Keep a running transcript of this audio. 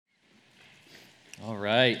All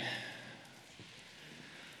right.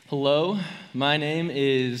 Hello, my name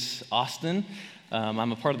is Austin.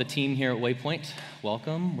 I'm a part of the team here at Waypoint.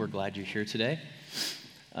 Welcome. We're glad you're here today.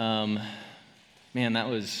 Man, that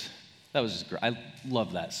was great. I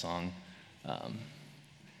love that song.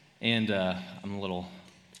 And I'm a little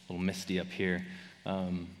misty up here.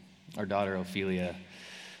 Our daughter Ophelia.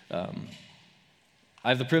 I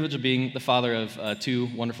have the privilege of being the father of two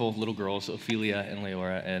wonderful little girls, Ophelia and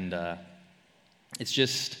Leora, and it's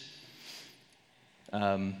just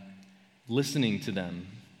listening to them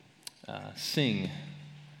sing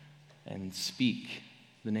and speak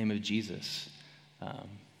the name of Jesus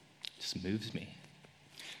just moves me.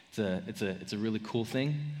 It's a really cool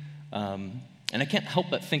thing, and I can't help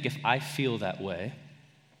but think if I feel that way,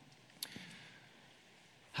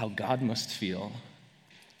 how God must feel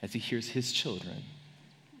as He hears His children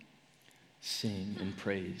sing and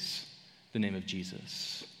praise the name of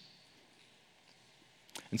Jesus.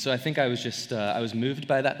 And so I think I was moved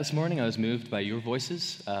by that this morning. I was moved by your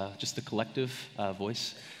voices, just the collective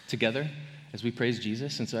voice together as we praise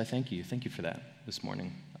Jesus. And so I thank you. Thank you for that this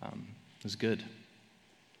morning. It was good.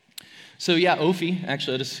 So yeah, Ophi,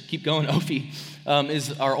 actually I'll just keep going. Ophi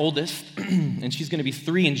is our oldest, and she's going to be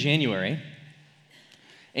 3 in January.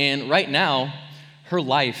 And right now, her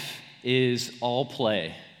life is all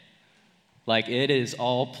play. Like, it is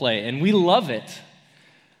all play. And we love it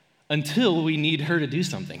until we need her to do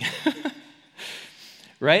something.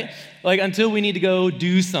 Right? Like, until we need to go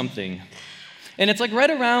do something. And it's like right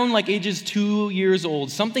around like ages 2 years old,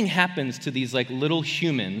 something happens to these like little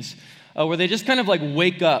humans where they just kind of like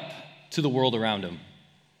wake up to the world around them.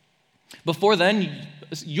 Before then,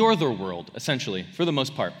 you're their world, essentially, for the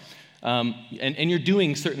most part. And you're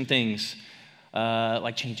doing certain things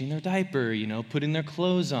like changing their diaper, putting their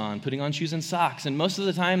clothes on, putting on shoes and socks. And most of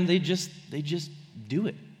the time, they just do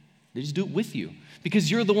it. They just do it with you because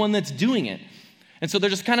you're the one that's doing it. And so they're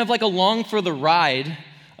just kind of like along for the ride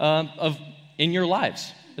in your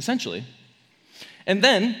lives, essentially. And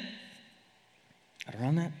then, at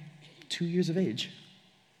around that 2 years of age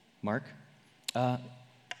mark, they're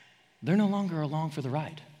no longer along for the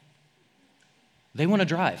ride. They want to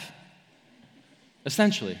drive,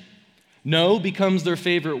 essentially. No becomes their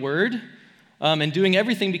favorite word, and doing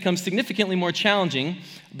everything becomes significantly more challenging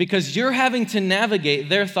because you're having to navigate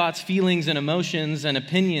their thoughts, feelings, and emotions and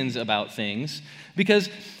opinions about things because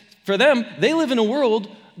for them, they live in a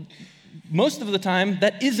world most of the time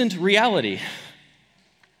that isn't reality.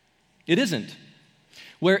 It isn't.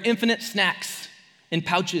 Where infinite snacks and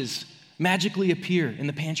pouches magically appear in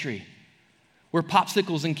the pantry. Where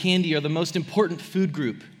popsicles and candy are the most important food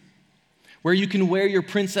group. Where you can wear your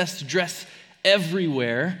princess dress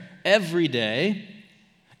everywhere, every day,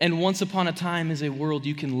 and once upon a time is a world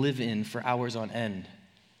you can live in for hours on end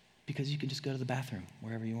because you can just go to the bathroom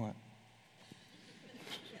wherever you want.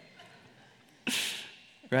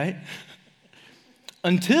 Right?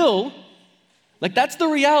 Until, like that's the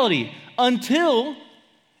reality, until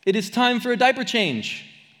it is time for a diaper change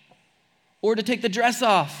or to take the dress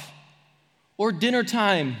off or dinner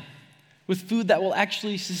time with food that will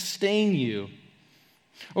actually sustain you.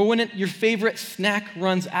 Or when your favorite snack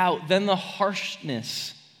runs out, then the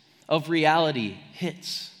harshness of reality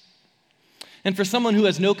hits. And for someone who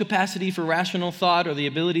has no capacity for rational thought or the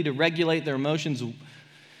ability to regulate their emotions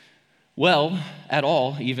well, at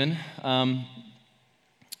all even,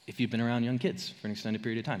 if you've been around young kids for an extended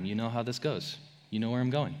period of time, you know how this goes. You know where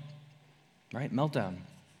I'm going, right? Meltdown.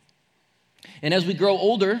 And as we grow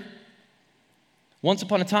older, once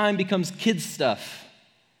upon a time becomes kids stuff.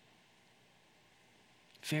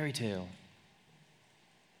 Fairy tale.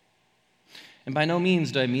 And by no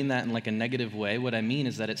means do I mean that in like a negative way. What I mean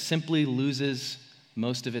is that it simply loses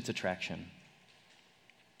most of its attraction.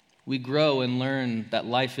 We grow and learn that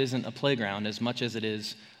life isn't a playground as much as it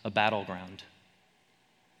is a battleground.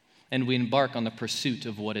 And we embark on the pursuit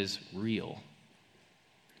of what is real.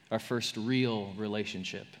 Our first real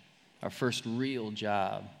relationship, our first real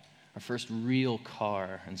job, our first real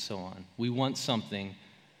car, and so on. We want something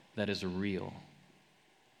that is real.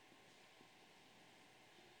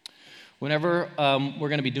 Whenever we're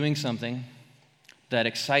going to be doing something that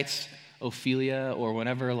excites Ophelia, or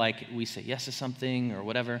whenever like we say yes to something or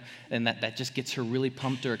whatever, and that just gets her really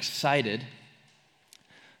pumped or excited,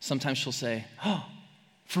 sometimes she'll say, "Oh,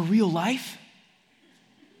 for real life?"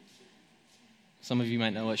 Some of you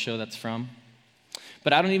might know what show that's from.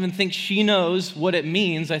 But I don't even think she knows what it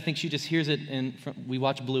means. I think she just hears it, we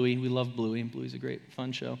watch Bluey. We love Bluey, and Bluey's a great,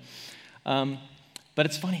 fun show. But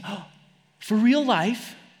it's funny. "Oh, for real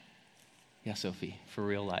life?" "Yeah, Sophie, for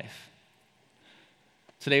real life."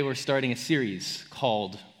 Today we're starting a series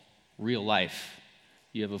called Real Life.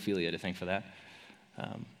 You have Ophelia to thank for that.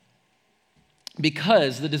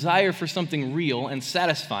 Because the desire for something real and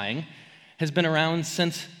satisfying has been around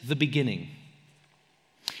since the beginning.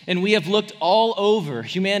 And we have looked all over,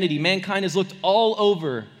 mankind has looked all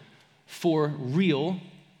over for real,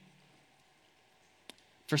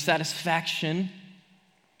 for satisfaction.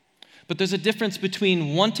 But there's a difference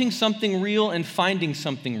between wanting something real and finding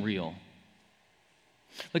something real.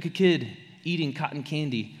 Like a kid eating cotton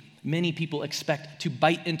candy, many people expect to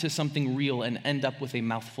bite into something real and end up with a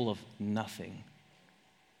mouthful of nothing.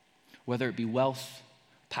 Whether it be wealth,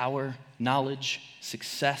 power, knowledge,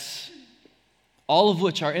 success, all of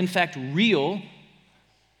which are in fact real,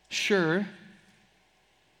 sure,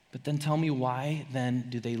 but then tell me why then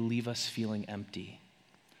do they leave us feeling empty,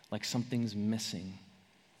 like something's missing,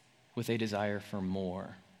 with a desire for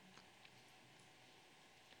more.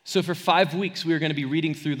 So for 5 weeks, we are going to be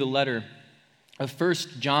reading through the letter of 1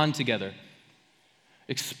 John together,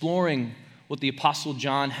 exploring what the Apostle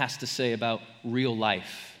John has to say about real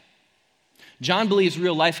life. John believes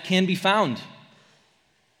real life can be found,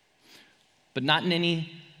 but not in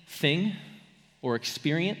any thing or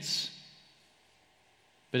experience,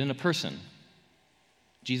 but in a person,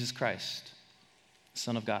 Jesus Christ,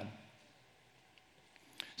 Son of God.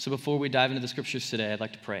 So before we dive into the scriptures today, I'd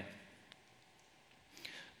like to pray.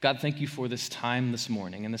 God, thank you for this time this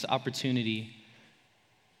morning and this opportunity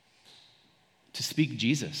to speak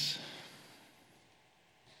Jesus.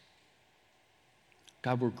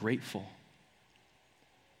 God, we're grateful.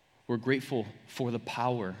 We're grateful for the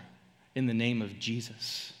power in the name of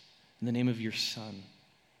Jesus, in the name of your Son.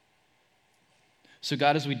 So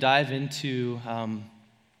God, as we dive into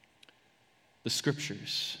the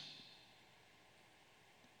scriptures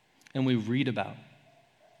and we read about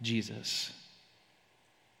Jesus,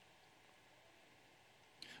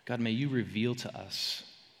 God, may you reveal to us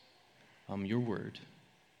your word.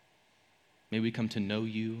 May we come to know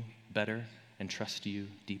you better and trust you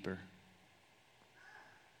deeper.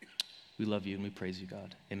 We love you and we praise you,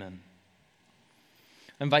 God. Amen.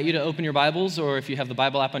 I invite you to open your Bibles, or if you have the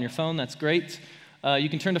Bible app on your phone, that's great. You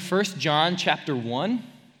can turn to 1 John chapter 1.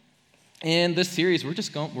 And this series, we're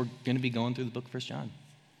going to be going through the book of 1 John.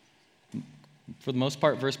 For the most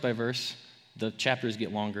part, verse by verse. The chapters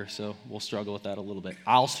get longer, so we'll struggle with that a little bit.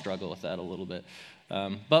 I'll struggle with that a little bit.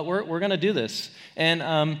 But we're going to do this.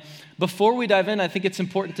 And before we dive in, I think it's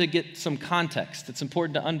important to get some context. It's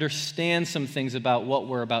important to understand some things about what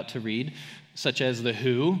we're about to read, such as the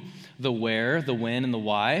who, the where, the when, and the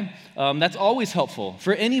why. That's always helpful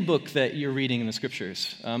for any book that you're reading in the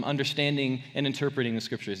scriptures. Understanding and interpreting the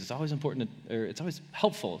scriptures. It's always important, it's always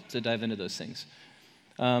helpful to dive into those things.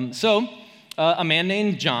 So a man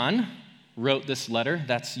named John wrote this letter.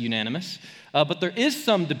 That's unanimous. But there is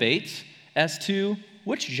some debate as to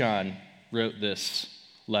which John wrote this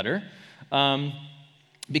letter,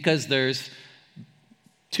 because there's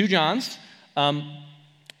two Johns.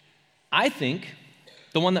 I think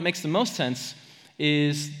the one that makes the most sense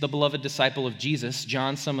is the beloved disciple of Jesus,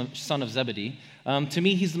 John, son of Zebedee. To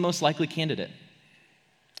me, he's the most likely candidate.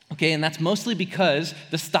 Okay, and that's mostly because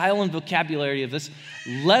the style and vocabulary of this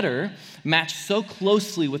letter match so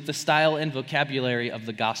closely with the style and vocabulary of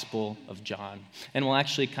the Gospel of John. And we'll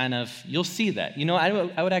actually you'll see that. You know,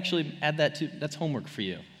 I would actually add that to, that's homework for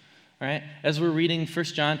you. All right, as we're reading 1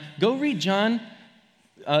 John, go read John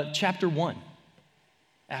chapter 1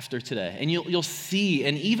 after today. And you'll see,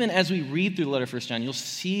 and even as we read through the letter of 1 John, you'll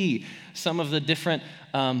see some of the different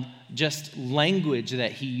just language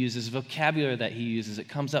that he uses, vocabulary that he uses. It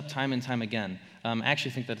comes up time and time again. I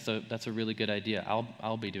actually think that's a really good idea.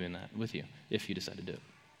 I'll be doing that with you if you decide to do it.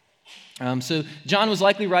 So John was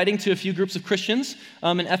likely writing to a few groups of Christians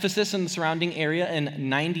in Ephesus and the surrounding area in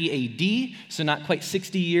 90 AD, so not quite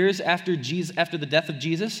 60 years after the death of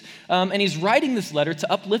Jesus. And he's writing this letter to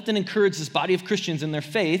uplift and encourage this body of Christians in their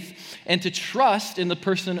faith and to trust in the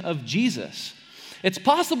person of Jesus. It's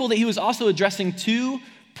possible that he was also addressing two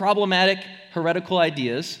problematic heretical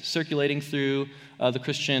ideas circulating through the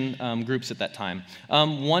Christian groups at that time.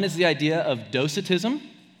 One is the idea of docetism.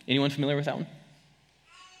 Anyone familiar with that one?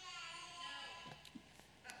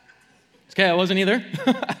 Okay, I wasn't either.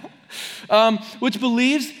 Which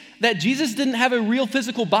believes that Jesus didn't have a real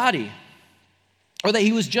physical body, or that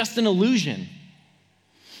he was just an illusion.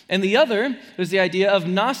 And the other is the idea of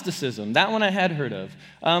Gnosticism. That one I had heard of.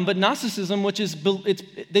 But Gnosticism, which is,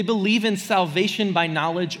 they believe in salvation by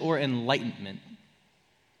knowledge or enlightenment.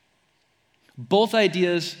 Both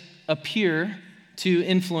ideas appear to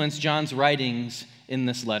influence John's writings in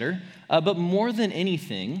this letter. But more than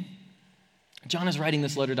anything, John is writing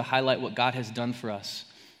this letter to highlight what God has done for us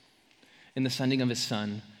in the sending of his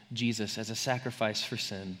Son, Jesus as a sacrifice for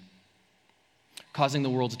sin, causing the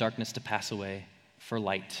world's darkness to pass away for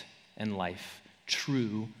light and life,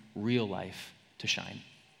 true, real life to shine.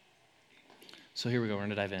 So here we go, we're going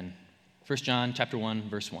to dive in. 1 John chapter 1,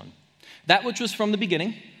 verse 1. That which was from the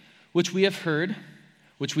beginning, which we have heard,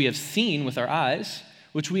 which we have seen with our eyes,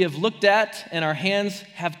 which we have looked at and our hands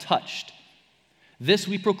have touched, this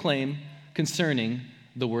we proclaim concerning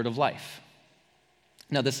the word of life.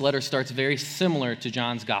 Now, this letter starts very similar to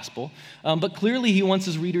John's gospel, but clearly he wants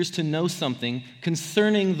his readers to know something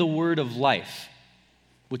concerning the word of life,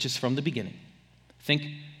 which is from the beginning. Think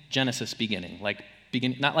Genesis beginning,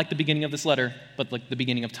 not like the beginning of this letter, but like the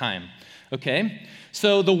beginning of time. Okay?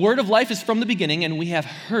 So the word of life is from the beginning, and we have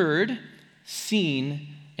heard, seen,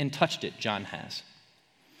 and touched it, John has.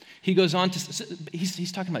 He goes on to,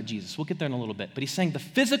 he's talking about Jesus. We'll get there in a little bit. But he's saying the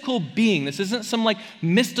physical being, this isn't some like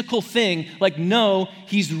mystical thing, like, no,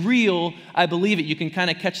 he's real, I believe it. You can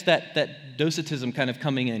kind of catch that docetism kind of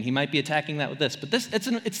coming in. He might be attacking that with this. But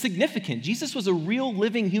it's significant. Jesus was a real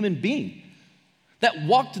living human being that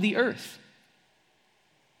walked the earth.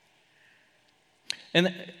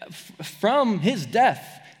 And from his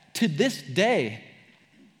death to this day,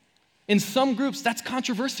 in some groups, that's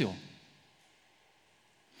controversial.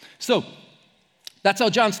 So, that's how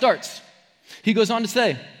John starts. He goes on to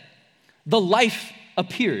say, the life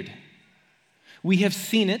appeared. We have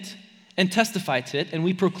seen it and testified to it, and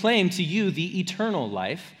we proclaim to you the eternal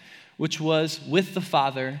life, which was with the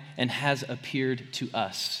Father and has appeared to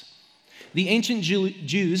us. The ancient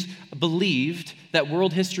Jews believed that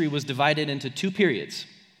world history was divided into two periods,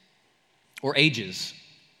 or ages.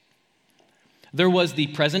 There was the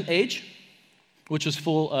present age, which was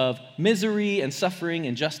full of misery and suffering,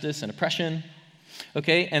 injustice and oppression.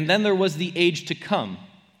 Okay, and then there was the age to come,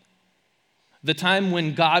 the time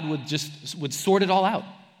when God would sort it all out,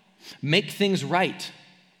 make things right.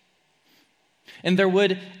 And there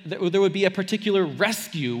would be a particular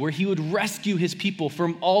rescue where he would rescue his people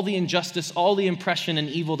from all the injustice, all the oppression and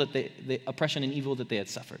evil that they had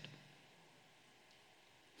suffered.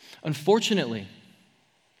 Unfortunately,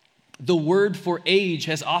 the word for age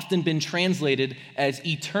has often been translated as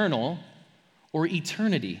eternal or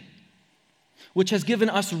eternity, which has given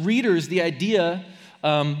us readers the idea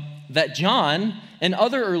that John and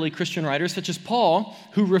other early Christian writers, such as Paul,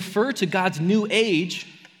 who refer to God's new age,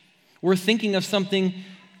 were thinking of something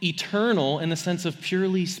eternal in the sense of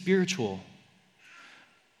purely spiritual.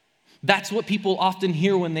 That's what people often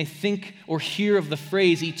hear when they think or hear of the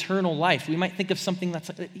phrase eternal life. We might think of something that's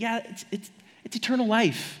like, yeah, it's eternal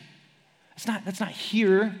life. That's not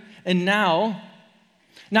here and now,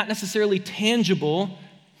 not necessarily tangible,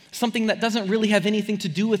 something that doesn't really have anything to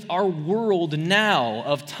do with our world now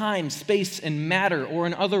of time, space, and matter, or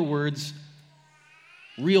in other words,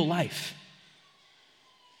 real life.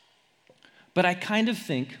 But I kind of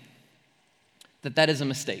think that is a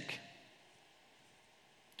mistake.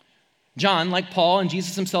 John, like Paul and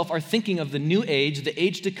Jesus himself, are thinking of the new age, the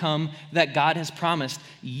age to come that God has promised.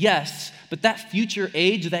 Yes, but that future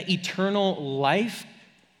age, that eternal life,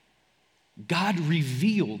 God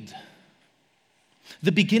revealed.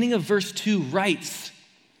 The beginning of verse 2 writes,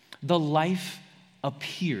 the life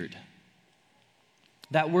appeared.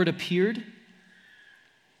 That word appeared,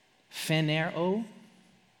 phaneroo,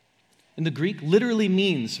 in the Greek, literally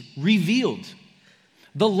means revealed.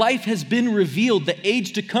 The life has been revealed. The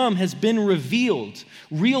age to come has been revealed.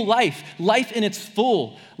 Real life, life in its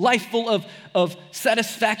full, life full of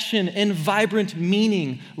satisfaction and vibrant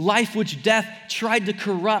meaning, life which death tried to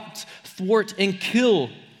corrupt, thwart, and kill.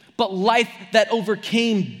 But life that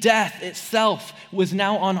overcame death itself was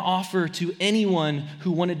now on offer to anyone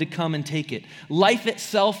who wanted to come and take it. Life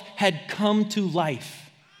itself had come to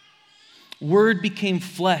life. Word became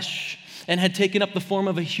flesh and had taken up the form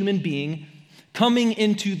of a human being, coming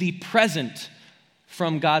into the present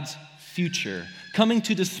from God's future, coming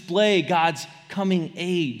to display God's coming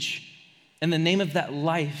age. And the name of that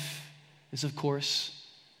life is, of course,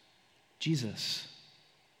 Jesus.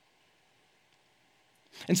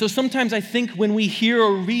 And so sometimes I think when we hear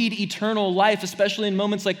or read eternal life, especially in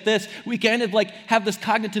moments like this, we kind of like have this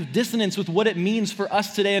cognitive dissonance with what it means for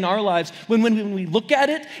us today in our lives. When we look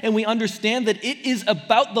at it and we understand that it is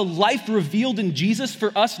about the life revealed in Jesus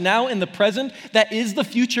for us now in the present, that is the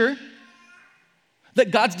future,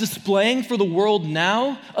 that God's displaying for the world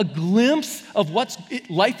now, a glimpse of what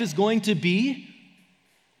life is going to be,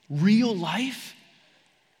 real life.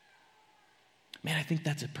 Man, I think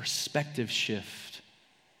that's a perspective shift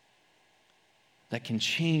that can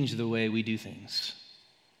change the way we do things.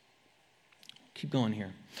 Keep going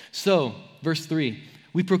here. So, verse 3,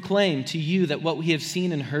 We proclaim to you that what we have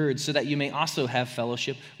seen and heard, so that you may also have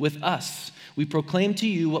fellowship with us. We proclaim to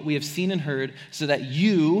you what we have seen and heard, so that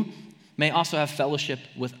you may also have fellowship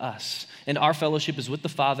with us. And our fellowship is with the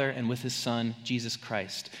Father and with his Son, Jesus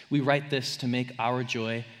Christ. We write this to make our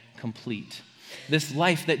joy complete. This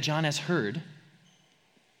life that John has heard,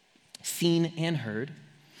 seen and heard,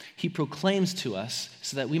 he proclaims to us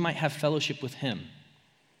so that we might have fellowship with him,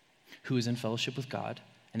 who is in fellowship with God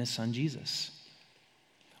and his Son, Jesus.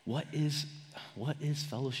 What is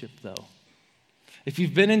fellowship, though? If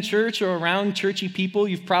you've been in church or around churchy people,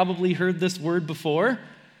 you've probably heard this word before.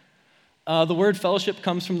 The word fellowship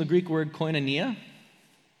comes from the Greek word koinonia,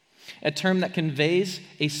 a term that conveys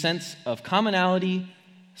a sense of commonality,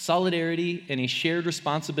 solidarity, and a shared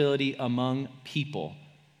responsibility among people.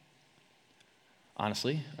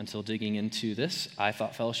 Honestly, until digging into this, I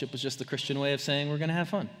thought fellowship was just the Christian way of saying we're going to have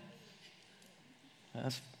fun.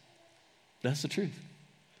 That's the truth.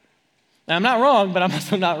 Now, I'm not wrong, but I'm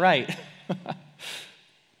also not right.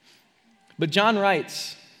 But John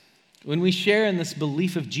writes, when we share in this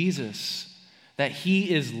belief of Jesus, that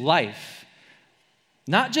he is life,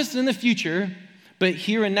 not just in the future, but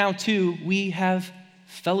here and now too, we have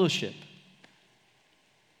fellowship.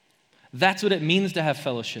 That's what it means to have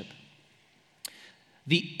fellowship.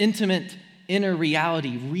 The intimate inner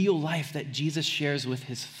reality, real life that Jesus shares with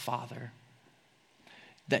his Father,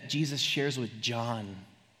 that Jesus shares with John,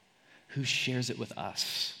 who shares it with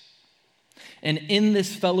us. And in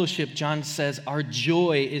this fellowship, John says, our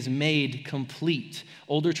joy is made complete.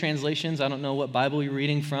 Older translations, I don't know what Bible you're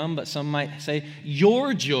reading from, but some might say,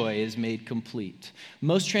 your joy is made complete.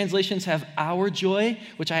 Most translations have our joy,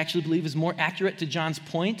 which I actually believe is more accurate to John's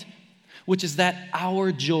point, which is that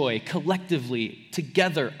our joy, collectively,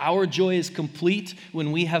 together, our joy is complete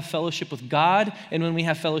when we have fellowship with God and when we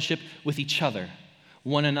have fellowship with each other,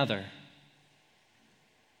 one another.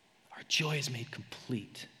 Our joy is made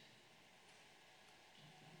complete,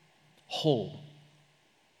 whole,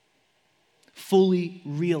 fully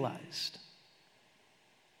realized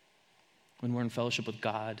when we're in fellowship with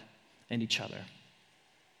God and each other.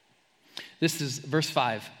 This is verse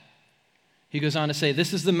 5. He goes on to say,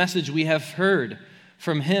 this is the message we have heard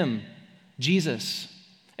from him, Jesus,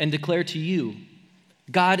 and declare to you,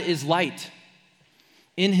 God is light.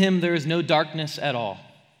 In him there is no darkness at all.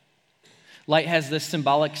 Light has this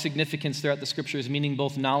symbolic significance throughout the scriptures, meaning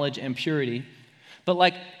both knowledge and purity.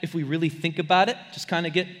 But if we really think about it, just kind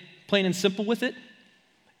of get plain and simple with it,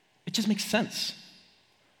 it just makes sense.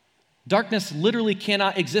 Darkness literally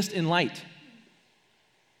cannot exist in light.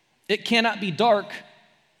 It cannot be dark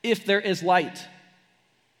if there is light.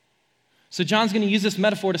 So John's going to use this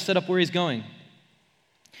metaphor to set up where he's going.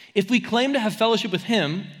 If we claim to have fellowship with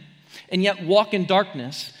him and yet walk in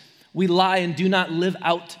darkness, we lie and do not live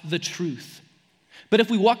out the truth. But if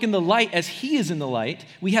we walk in the light as he is in the light,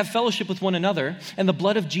 we have fellowship with one another, and the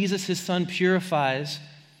blood of Jesus, his Son, purifies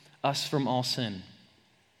us from all sin.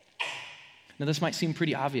 Now, this might seem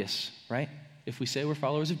pretty obvious, right? If we say we're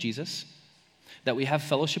followers of Jesus, that we have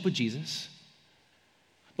fellowship with Jesus,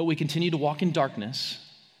 but we continue to walk in darkness,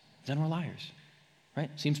 then we're liars, right?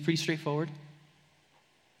 Seems pretty straightforward.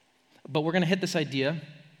 But we're going to hit this idea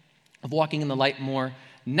of walking in the light more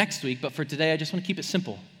next week, but for today, I just want to keep it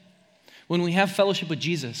simple. When we have fellowship with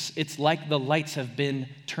Jesus, it's like the lights have been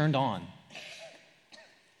turned on.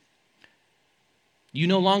 You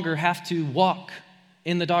no longer have to walk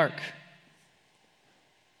in the dark.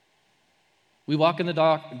 We walk in the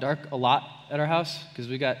dark a lot at our house because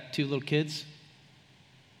we got 2 little kids,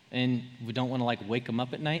 and we don't want to wake them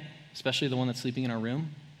up at night, especially the one that's sleeping in our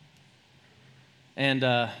room.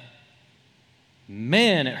 And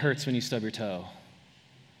man, it hurts when you stub your toe.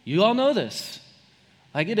 You all know this.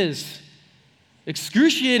 It is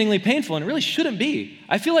excruciatingly painful, and it really shouldn't be.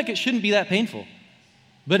 I feel like it shouldn't be that painful,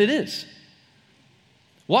 but it is.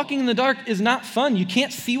 Walking in the dark is not fun. You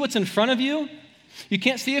can't see what's in front of you. You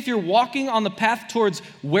can't see if you're walking on the path towards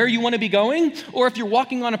where you want to be going, or if you're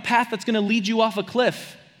walking on a path that's going to lead you off a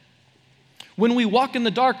cliff. When we walk in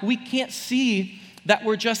the dark, we can't see that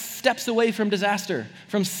we're just steps away from disaster,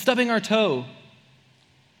 from stubbing our toe.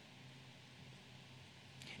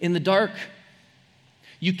 In the dark,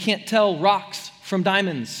 you can't tell rocks from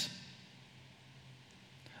diamonds.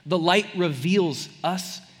 The light reveals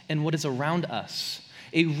us and what is around us.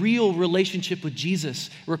 A real relationship with Jesus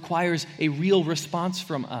requires a real response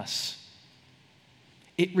from us.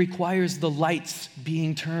 It requires the lights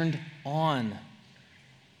being turned on.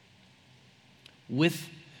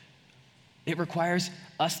 It requires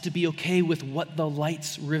us to be okay with what the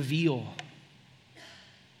lights reveal,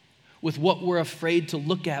 with what we're afraid to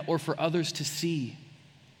look at or for others to see.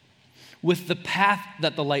 with the path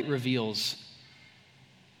that the light reveals.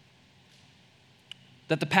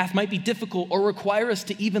 That the path might be difficult or require us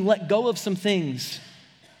to even let go of some things.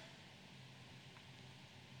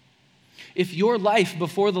 If your life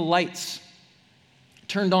before the lights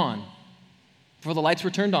turned on, before the lights were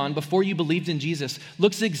turned on, before you believed in Jesus,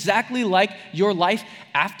 looks exactly like your life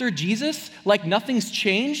after Jesus, like nothing's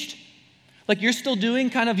changed, like you're still doing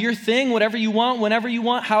kind of your thing, whatever you want, whenever you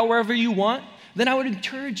want, however you want, then I would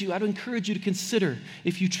encourage you to consider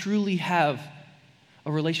if you truly have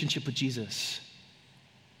a relationship with Jesus.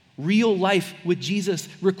 Real life with Jesus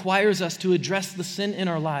requires us to address the sin in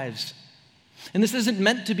our lives. And this isn't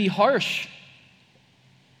meant to be harsh.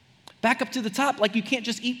 Back up to the top, like you can't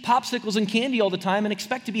just eat popsicles and candy all the time and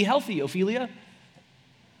expect to be healthy, Ophelia.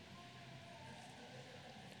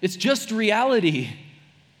 It's just reality.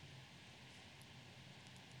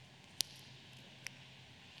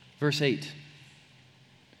 Verse 8.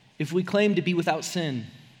 If we claim to be without sin,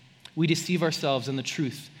 we deceive ourselves and the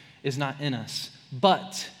truth is not in us.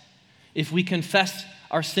 But if we confess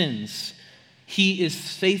our sins, He is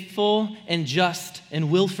faithful and just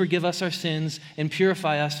and will forgive us our sins and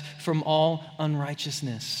purify us from all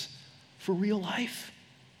unrighteousness. For real life.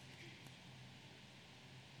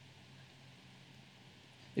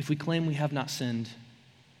 If we claim we have not sinned,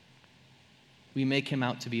 we make Him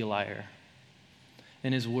out to be a liar,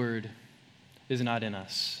 and His word is not in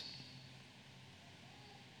us.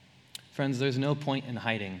 Friends, there's no point in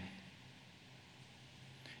hiding.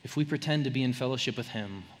 If we pretend to be in fellowship with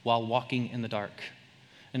Him while walking in the dark,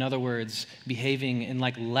 in other words, behaving in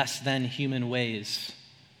like less than human ways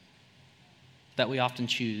that we often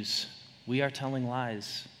choose, we are telling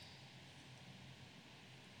lies.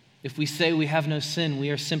 If we say we have no sin, we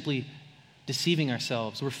are simply deceiving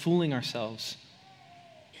ourselves. We're fooling ourselves.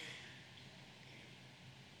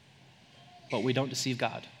 But we don't deceive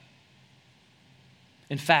God.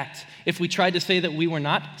 In fact, if we tried to say that we were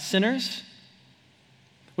not sinners,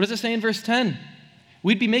 what does it say in verse 10?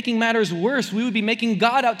 We'd be making matters worse. We would be making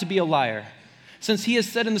God out to be a liar, since He has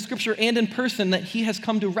said in the scripture and in person that He has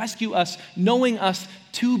come to rescue us, knowing us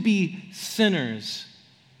to be sinners.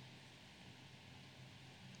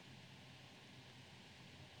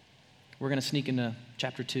 We're going to sneak into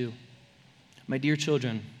chapter 2. My dear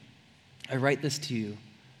children, I write this to you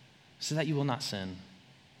so that you will not sin.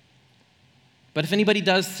 But if anybody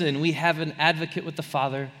does sin, we have an advocate with the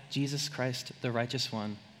Father, Jesus Christ, the righteous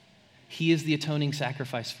one. He is the atoning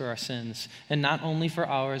sacrifice for our sins, and not only for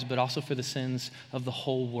ours, but also for the sins of the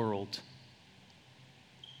whole world.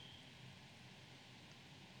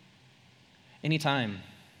 I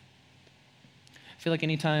feel like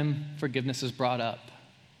anytime forgiveness is brought up,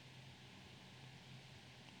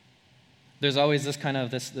 there's always this kind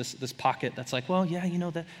of this pocket that's like, well, yeah,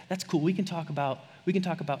 that's cool. We can talk about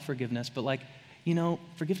forgiveness, but like,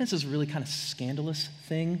 forgiveness is a really kind of scandalous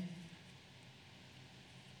thing.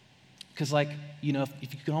 Because like,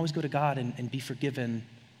 if you can always go to God and be forgiven,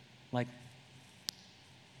 like,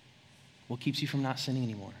 what keeps you from not sinning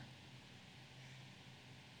anymore?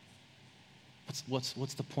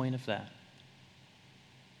 What's the point of that?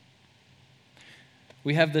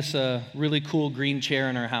 We have this really cool green chair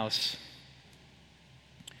in our house.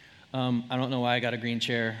 I don't know why I got a green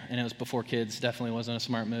chair, and it was before kids. Definitely wasn't a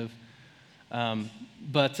smart move.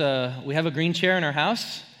 But we have a green chair in our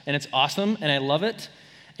house, and it's awesome, and I love it.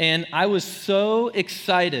 And I was so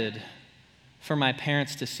excited for my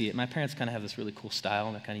parents to see it. My parents kind of have this really cool style,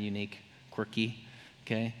 and they're kind of unique, quirky,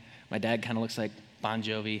 okay? My dad kind of looks like Bon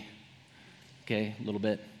Jovi, okay, a little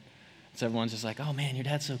bit. So everyone's just like, oh man, your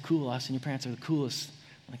dad's so cool, Austin, your parents are the coolest.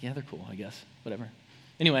 I'm like, yeah, they're cool, I guess, whatever.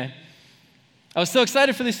 Anyway, I was so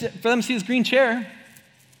excited for them to see this green chair.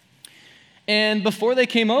 And before they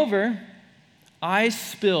came over, I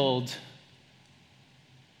spilled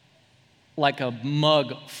like a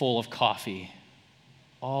mug full of coffee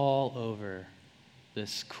all over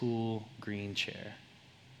this cool green chair.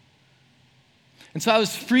 And so I was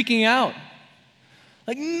freaking out.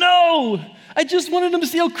 Like, no! I just wanted them to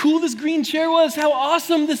see how cool this green chair was, how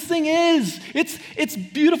awesome this thing is. It's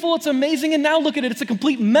beautiful, it's amazing, and now look at it. It's a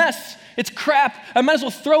complete mess. It's crap. I might as well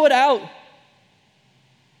throw it out.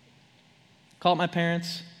 Call up my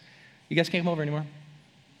parents. You guys can't come over anymore.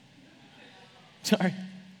 Sorry,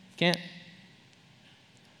 can't.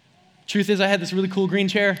 Truth is, I had this really cool green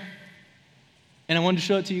chair, and I wanted to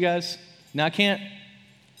show it to you guys. Now I can't,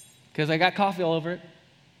 because I got coffee all over it.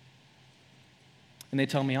 And they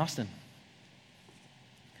tell me, Austin,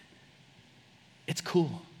 it's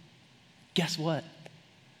cool. Guess what?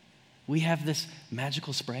 We have this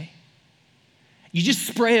magical spray. You just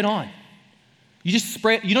spray it on. You just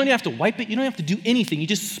spray it. You don't even have to wipe it. You don't have to do anything. You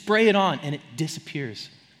just spray it on and it disappears.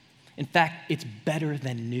 In fact, it's better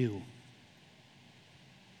than new.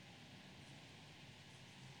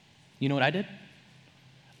 You know what I did?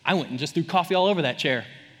 I went and just threw coffee all over that chair.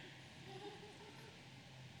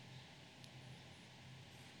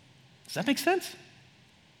 Does that make sense?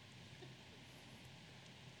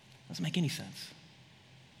 Doesn't make any sense.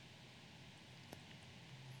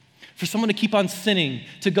 For someone to keep on sinning,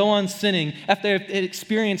 to go on sinning after they've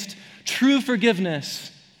experienced true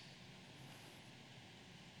forgiveness,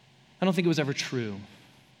 I don't think it was ever true.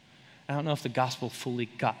 I don't know if the gospel fully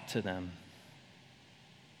got to them.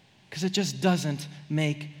 Because it just doesn't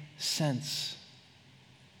make sense.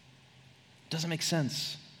 It doesn't make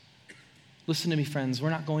sense. Listen to me, friends. We're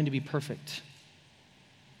not going to be perfect.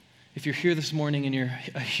 If you're here this morning and you're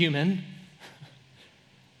a human,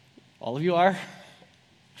 all of you are,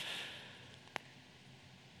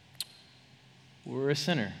 we're a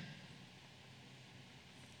sinner.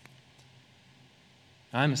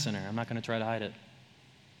 I'm a sinner. I'm not going to try to hide it.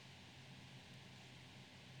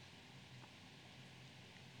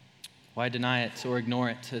 Why deny it or ignore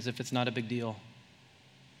it as if it's not a big deal?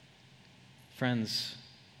 Friends,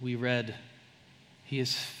 we read, He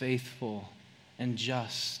is faithful and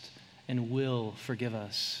just and will forgive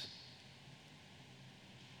us.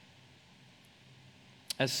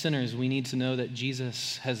 As sinners, we need to know that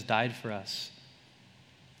Jesus has died for us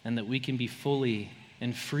and that we can be fully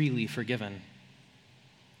and freely forgiven.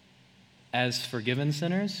 As forgiven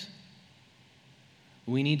sinners,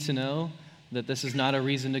 we need to know that this is not a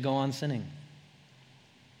reason to go on sinning.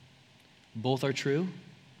 Both are true,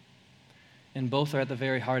 and both are at the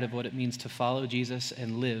very heart of what it means to follow Jesus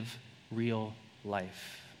and live real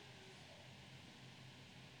life.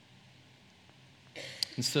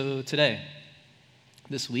 And so today,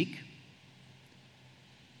 this week,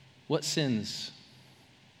 what sins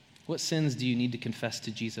do you need to confess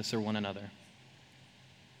to Jesus or one another?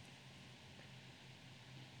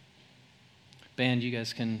 Band, you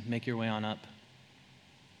guys can make your way on up.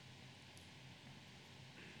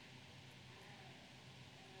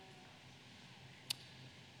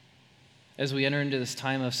 As we enter into this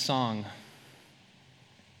time of song,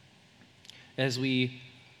 as we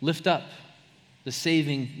lift up the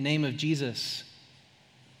saving name of Jesus,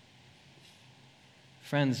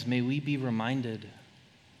 friends, may we be reminded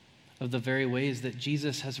of the very ways that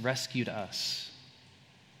Jesus has rescued us.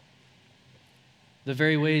 The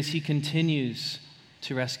very ways He continues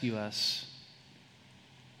to rescue us.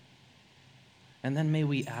 And then may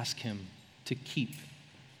we ask Him to keep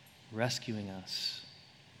rescuing us.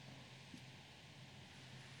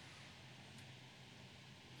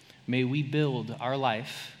 May we build our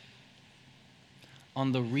life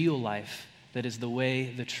on the real life that is the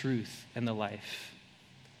way, the truth, and the life,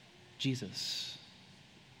 Jesus.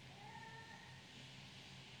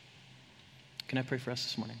 Can I pray for us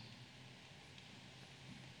this morning?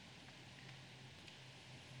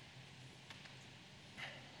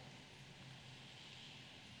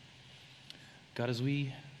 God, as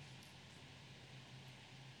we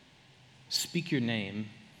speak your name,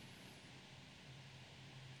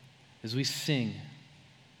 as we sing,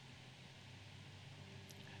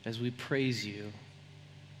 as we praise you,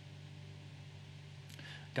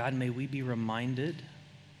 God, may we be reminded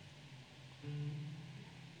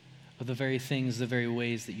of the very things, the very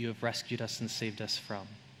ways that you have rescued us and saved us from.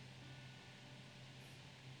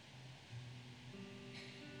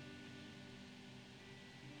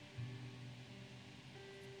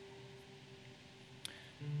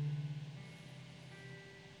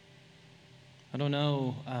 I don't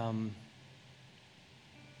know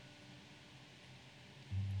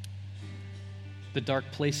the dark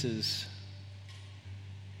places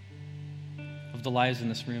of the lives in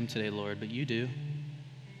this room today, Lord, but you do.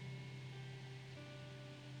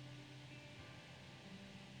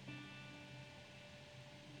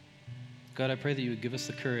 God, I pray that you would give us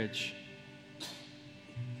the courage.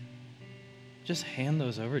 Just hand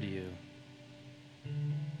those over to you.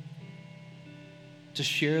 To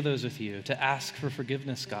share those with you, to ask for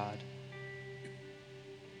forgiveness, God.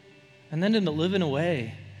 And then to live in a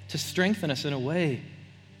way, to strengthen us in a way,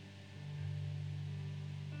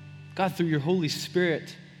 God, through your Holy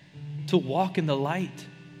Spirit, to walk in the light.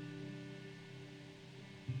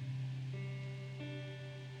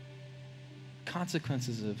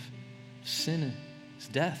 Consequences of sin is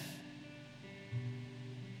death.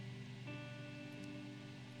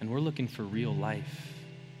 And we're looking for real life,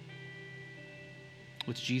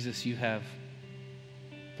 which, Jesus, you have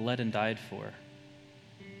bled and died for.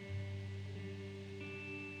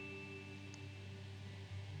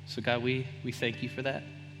 So God, we thank you for that.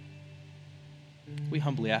 We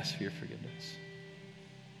humbly ask for your forgiveness.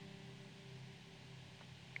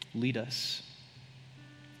 Lead us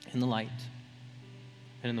in the light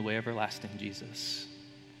and in the way everlasting, Jesus,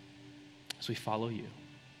 as we follow you.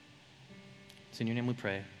 It's in your name we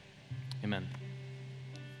pray. Amen.